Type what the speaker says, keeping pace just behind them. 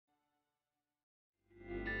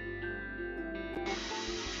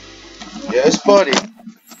Yes, buddy.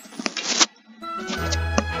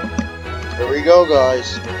 Here we go,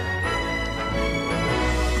 guys.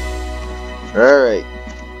 Alright.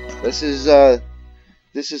 This is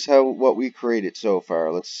what we created so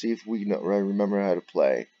far. Let's see if we remember how to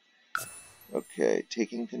play. Okay,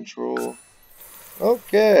 taking control.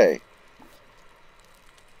 Okay.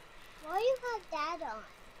 Why you have that on?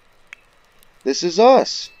 This is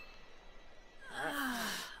us.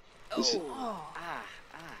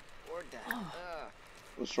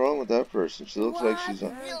 What's wrong with that person? She looks like she's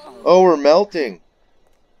on. Oh, we're melting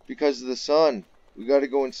because of the sun. We got to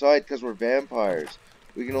go inside because we're vampires.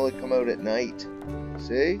 We can only come out at night.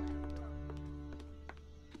 See?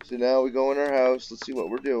 So now we go in our house. Let's see what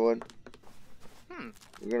we're doing.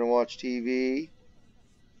 We're gonna watch TV.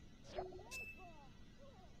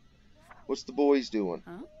 What's the boys doing?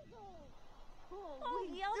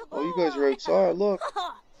 Oh, you guys are outside. Look.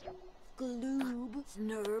 You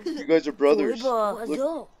guys are brothers.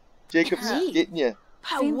 Look, Jacob's getting you.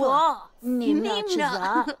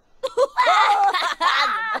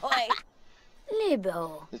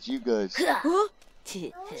 That's you guys.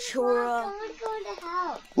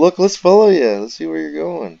 Look, let's follow you. Let's see where you're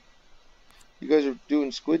going. You guys are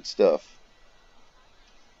doing squid stuff.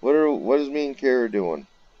 What is me and Kara doing?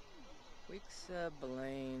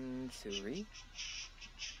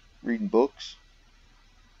 Reading books.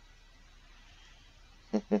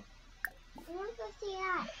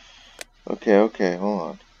 Okay, hold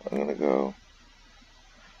on. I'm gonna go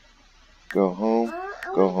home.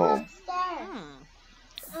 Go home.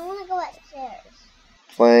 I wanna go upstairs.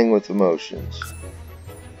 Playing with emotions.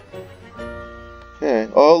 Okay.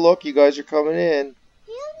 Oh, look, you guys are coming in.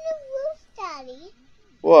 You have no roof, Daddy.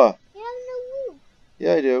 What? You have no roof.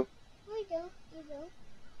 Yeah, I do. I do. You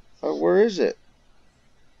do. Where is it?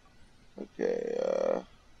 Okay,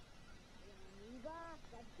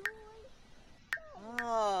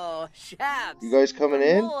 Oh, chaps. You guys coming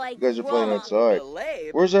in? You guys are playing outside.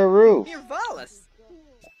 Where's Where's our roof?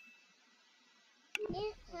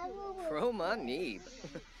 Chroma Neeb.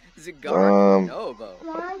 Zigar Um, Nobo.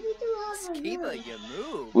 Why we do have a Skiba roof?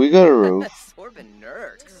 Yamu. We got a roof. Sorbin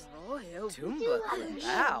Nurks. Tumba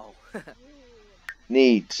Wow.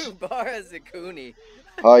 Needs. Kubara Zakuni.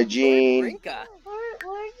 Hygiene. Rinka.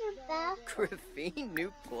 Where's your bathroom? Griffin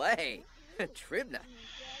New Play. Tribna.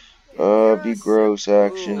 Be gross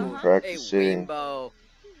action. Ooh, Practicing. Wimbo.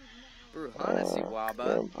 Bruhana Siwaba.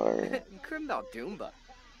 Vampire. Krimbal Doomba.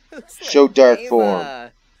 Show dark form.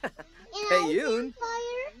 Payun.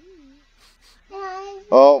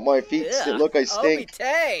 Oh, my feet stink. Look, I stink.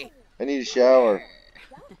 Obite. I need a shower.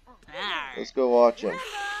 Let's go watch him.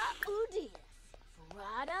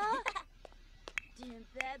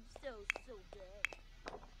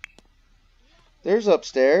 There's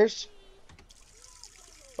upstairs.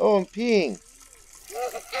 Oh, I'm peeing.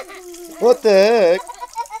 What the heck?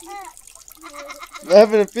 I'm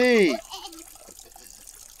having a pee.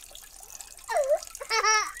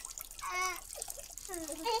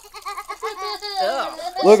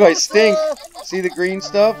 Look, I stink. See the green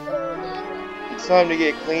stuff? It's time to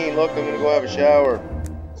get clean. Look, I'm gonna go have a shower.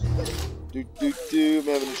 I'm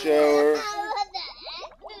having a shower.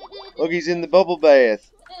 Look, he's in the bubble bath.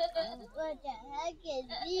 What the heck is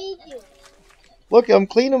he doing? Look, I'm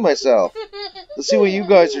cleaning myself. Let's see what you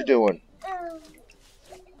guys are doing.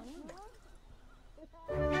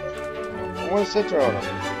 I want to center on him.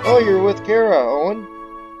 Oh, you're with Kara, Owen.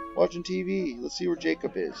 Watching TV. Let's see where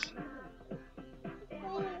Jacob is.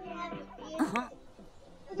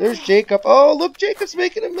 There's Jacob. Oh, look, Jacob's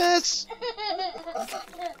making a mess.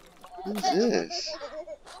 Who's this?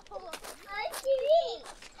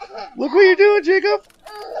 Look what you're doing, Jacob.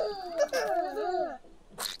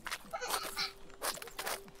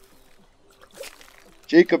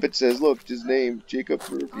 Jacob, it says. Look, his name, Jacob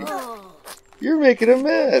Murphy. You're making a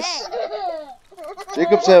mess.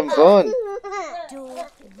 Jacob's having fun.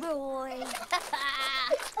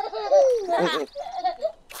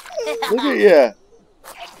 Look at you.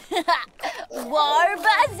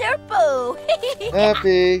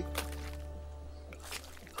 Happy.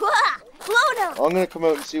 I'm gonna come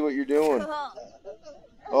out and see what you're doing.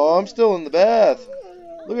 Oh, I'm still in the bath.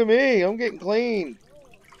 Look at me. I'm getting clean.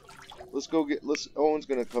 Let's go get. Owen's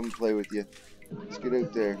gonna come play with you. Let's get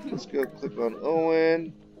out there. Let's go click on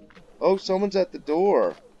Owen. Oh, someone's at the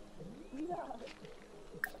door.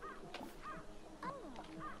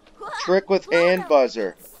 Trick with hand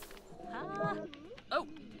buzzer.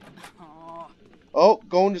 Oh,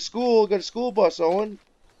 going to school. Got a school bus, Owen.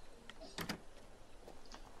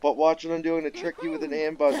 But watch what I'm doing to trick you with an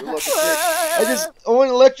hand buzzer. Look, Owen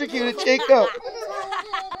electrocuted Jacob.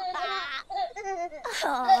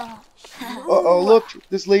 Uh-oh, look.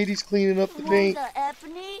 This lady's cleaning up the paint.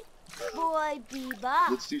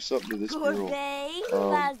 Let's do something to this girl.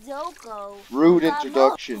 Rude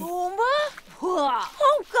introduction. She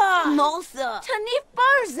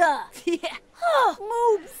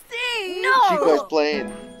guys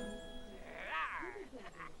playing.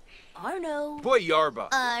 Boy Yarba.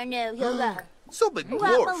 Sobit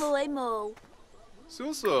dwarf.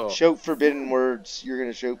 Suso. Shout forbidden words. You're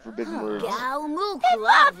gonna shout forbidden words.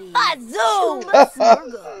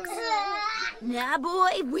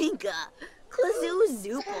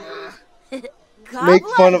 Make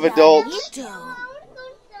fun of adults.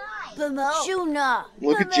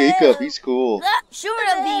 Look at Jacob. He's cool. Okay,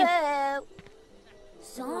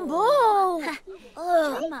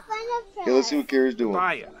 let's see what Kara's doing.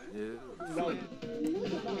 Maya.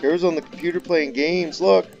 Kara's on the computer playing games.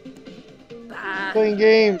 Look. Playing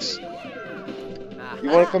games. You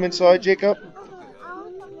want to come inside, Jacob?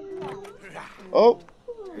 Oh.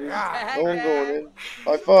 No one going in.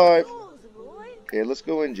 High five. Okay, let's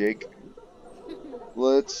go in, Jake.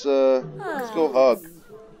 Let's go hug.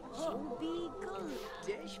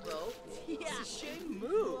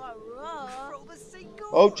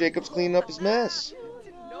 Oh, Jacob's cleaning up his mess.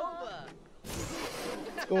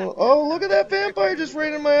 What's going on? Oh, look at that vampire just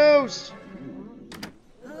ran in my house.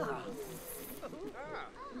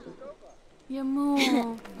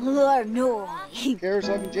 Kara's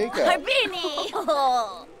hugging Jacob.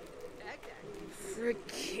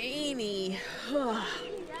 Fricani.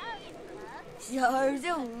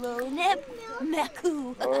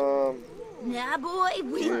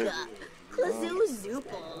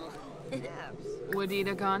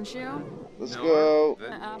 Wadida Gonshu? Let's go.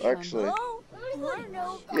 Actually.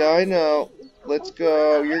 Yeah, I know. Let's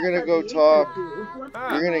go. You're gonna go talk.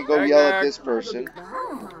 You're gonna go yell at this person.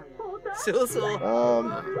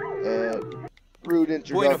 And rude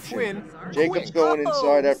introduction. Jacob's going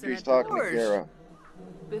inside after he's talking to Kara.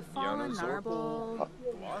 Befallen Narble.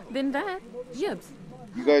 Then that, Yibs.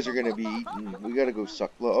 You guys are gonna be eating. We gotta go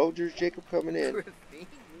suck blood. Oh, there's Jacob coming in.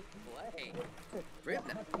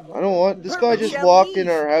 I don't want. This guy just walked in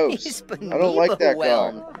our house. I don't like that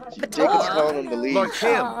guy. Jacob's telling him to leave. Like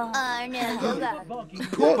him. Yeah,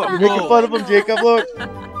 you're making fun of him, Jacob. Look.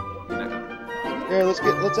 Here, let's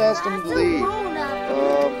ask him to leave.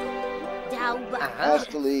 Ask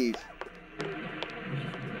to leave.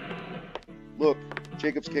 Look,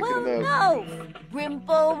 Jacob's kicking him out.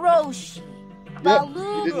 Rimpo Roshi. Yep,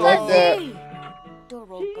 you didn't like that.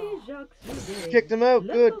 Kicked him out.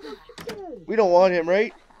 Good. We don't want him,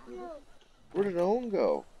 right? Where did Owen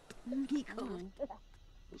go?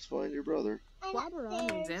 Let's find your brother.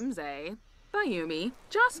 Zimze. Bayumi.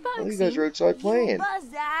 Just Oh, you guys are outside playing.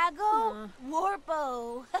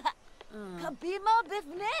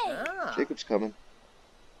 Jacob's coming.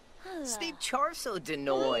 Steve Charso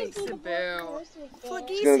Denoy.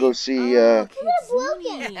 He's gonna go see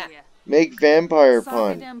make vampire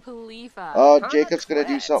pun. Oh, Jacob's gonna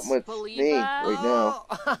do something with me right now.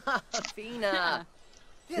 Fina.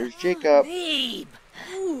 Here's Jacob.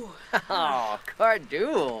 Oh,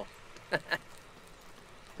 Cardul.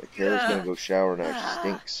 Kara's gonna go shower now. She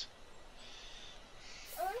stinks.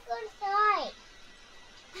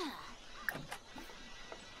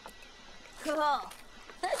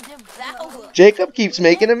 Jacob keeps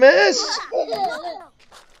making a mess.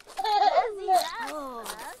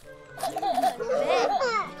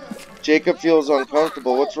 Jacob feels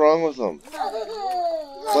uncomfortable. What's wrong with him?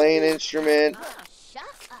 Play an instrument.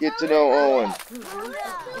 Get to know Owen.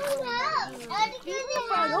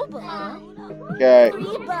 Okay.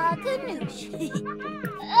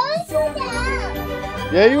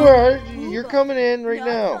 Yeah, you are. You're coming in right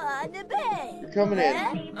now. You're coming in.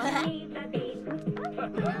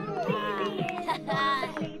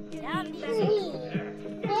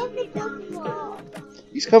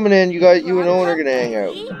 He's coming in. You and Owen are gonna hang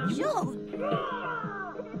out.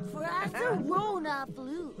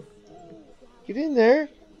 Get in there.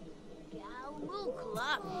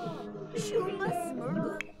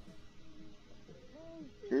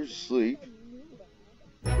 Here's sleep.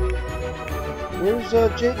 Where's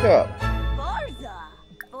Jacob?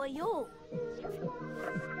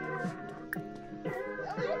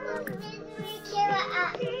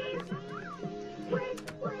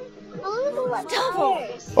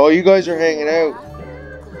 Oh, you guys are hanging out.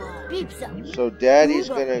 So Daddy's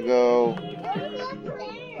gonna go.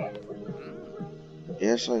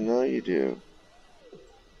 Yes, I know you do.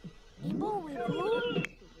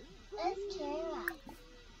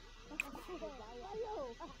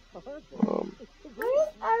 Where's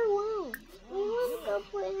our room? We want to go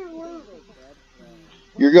play in our room.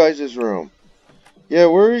 Your guys' room. Yeah,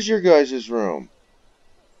 where is your guys' room?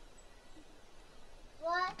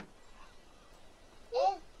 What?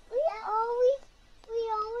 We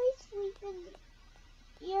always sleep in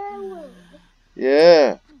your room.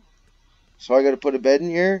 Yeah. So I gotta put a bed in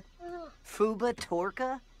here? Fuba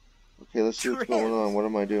Torka? Okay, let's see what's going on. What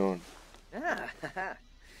am I doing?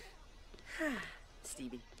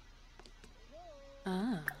 Stevie.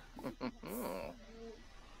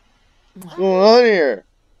 What's going on here?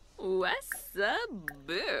 What's up,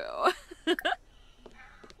 boo?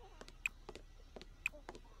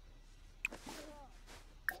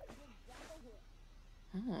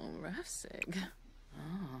 Oh, rough sig.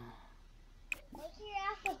 Oh. Make your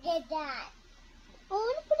apple get that. I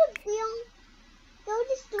want to put a bill. Go to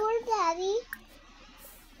the store, Daddy.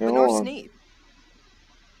 Lenore Sneap.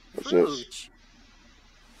 What's this? Fruge.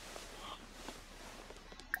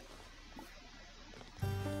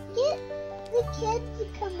 Get the kids to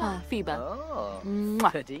come up. Phoebe. Oh.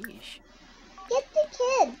 Mwah. Kadish. Get the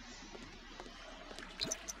kids.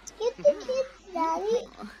 Get the kids, Daddy.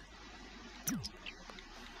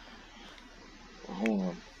 Hold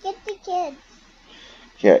on. Get the kids.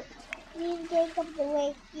 Okay. Me and Jacob to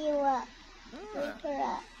wake you up. Wake her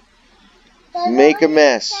up. Make a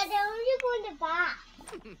mess. Dad, I want to go in the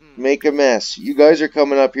bath. Make a mess. You guys are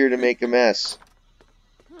coming up here to make a mess.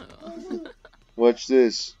 Watch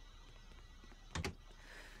this.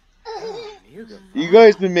 You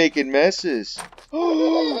guys been making messes.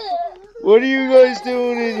 What are you guys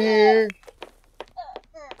doing in here?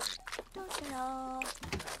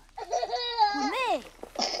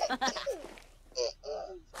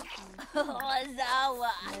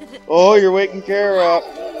 Oh, you're waking Kara up.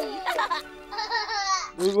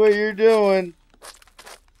 Look what you're doing.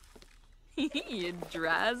 You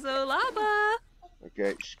Drazolaba.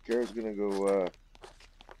 Okay, Kara's gonna go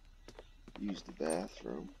use the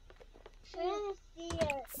bathroom.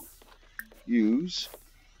 Use.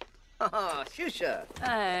 Oh, Shusha.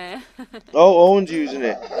 Oh, Owen's using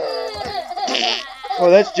it. Oh,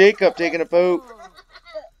 that's Jacob taking a poop.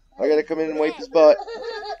 I gotta come in and wipe his butt.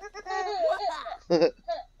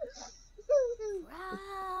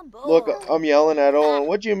 Look, I'm yelling at Owen.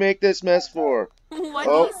 What'd you make this mess for? What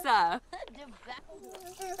Oh. is that?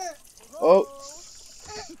 Oh.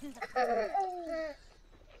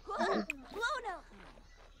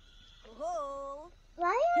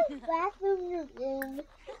 Why is bathroom in your room?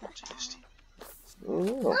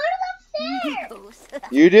 Oh. Go upstairs.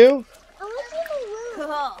 You do? I want to the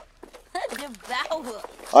room.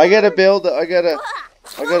 I gotta build. I gotta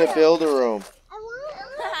build a room. I want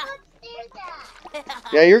upstairs, Dad.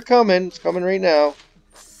 Yeah, you're coming. It's coming right now.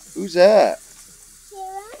 Who's that?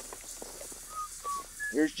 Kara?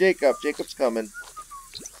 Here's Jacob. Jacob's coming.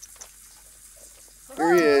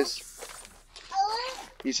 Here he is.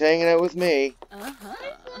 He's hanging out with me.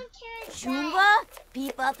 Shumba,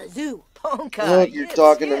 peep out the zoo. Ponka. Look, you're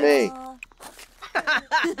talking to me.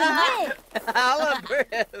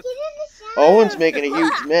 Owen's making a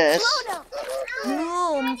huge mess.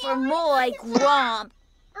 Room for my grump.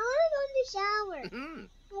 I want to go in the shower.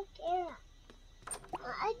 Oh, Kara.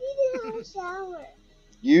 I need to have a shower.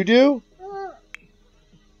 You do?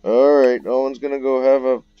 All right. Owen's gonna go have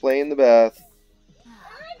a play in the bath. I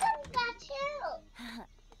want to go to the bath too.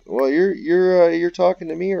 Well, you're talking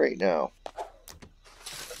to me right now.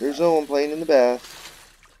 There's Owen playing in the bath.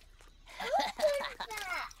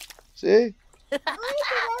 See?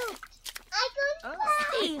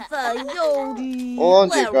 Hold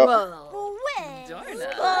on, Jacob.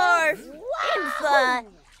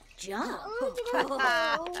 Jump.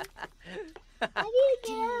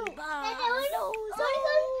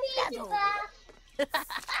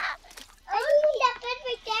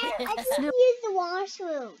 I can use the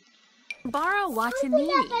washroom. Borrow Watani.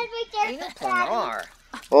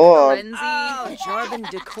 Hold on. Renzi. Oh, Jarvan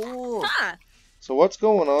DeCool. So what's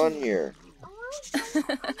going on here?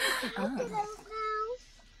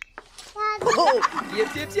 Oh,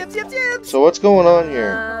 yep. So what's going on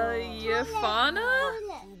here? Yafana? I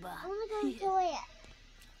want to go enjoy it.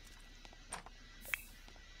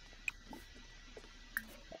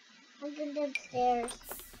 I'm going downstairs.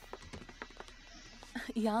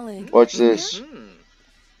 Yalig. Watch this.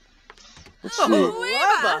 Let's see.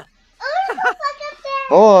 Lava. I want to go back up there.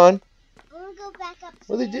 Hold on. I want to go back up.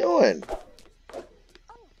 What are they doing?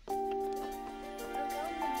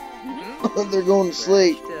 They're going to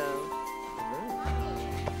sleep.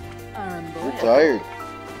 They're tired.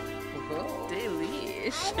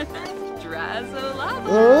 Delish. Drazolaba.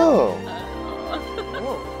 Oh.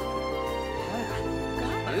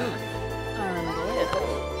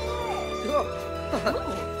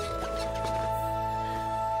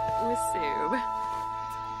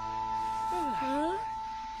 I'm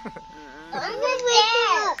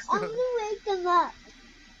gonna wake them up.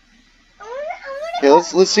 Okay,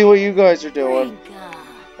 let's see what you guys are doing.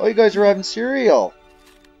 Oh, you guys are having cereal.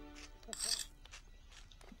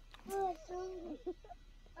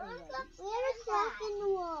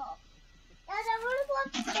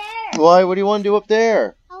 Why? What do you want to do up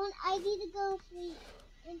there? I need to go sleep.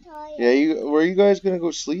 I'm tired. Yeah, where are you guys gonna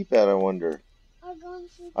go sleep at? I wonder. I'll go and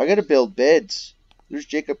sleep. I gotta build beds. There's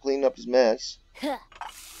Jacob cleaning up his mess.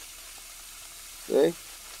 Okay.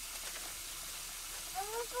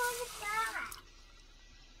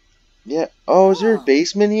 Yeah. Oh, is there a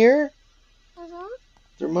basement here?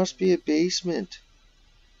 There must be a basement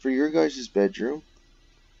for your guys' bedroom.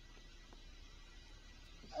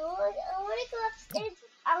 I want to go upstairs.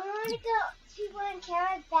 I want to go to one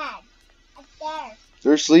Kara's bed. Upstairs.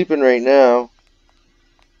 They're sleeping right now.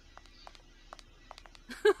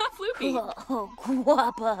 Floopy. Oh,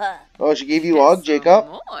 guapa. Oh, she gave you a hug, Jacob?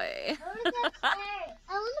 Boy. I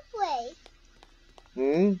want to play.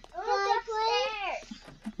 Hmm? I want to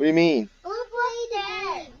play. What do you mean? I want to play the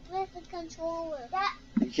game with the controller.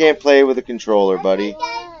 You can't play with a controller, buddy.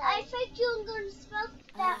 I think you're going to smoke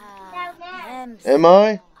that man. Am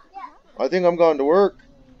I? Yeah. I think I'm going to work.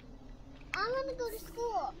 I'm going to go to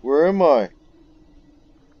school. Where am I?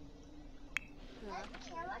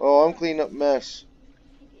 Oh, I'm cleaning up mess.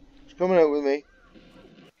 She's coming out with me.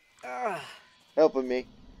 Helping me.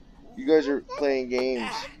 You guys are playing games.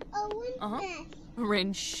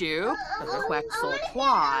 Rinshu. Quexel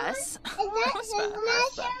Claus. That's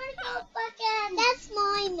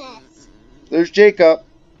my mess. There's Jacob.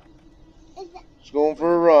 He's going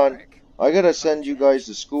for a run. I gotta send you guys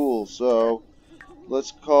to school, so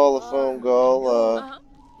let's call a phone call.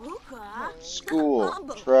 School,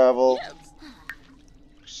 travel,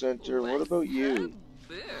 center. What about you?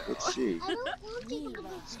 Let's see. I don't want to go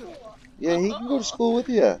to school. Yeah, he can go to school with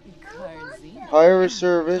you. Hire a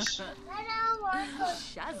service.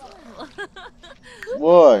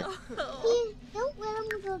 Why? Don't let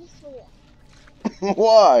him go to school.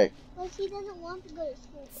 Why? Because he doesn't want to go to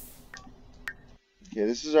school. Okay,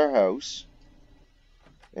 this is our house.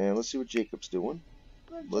 And let's see what Jacob's doing.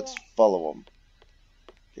 Let's follow him.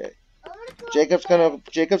 Okay.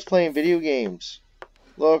 Jacob's playing video games.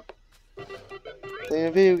 Look. Playing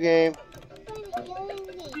a video game.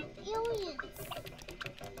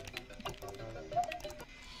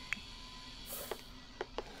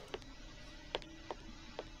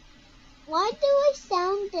 Why do I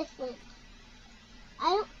sound different?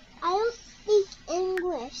 I don't speak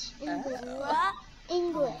English.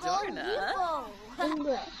 English.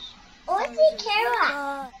 What's the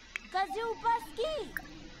Kara? Kazubaski.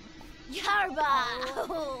 Yarba.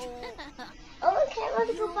 Oh, Kara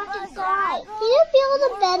to go back inside. Can you feel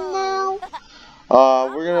the bed now?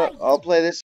 I'll play this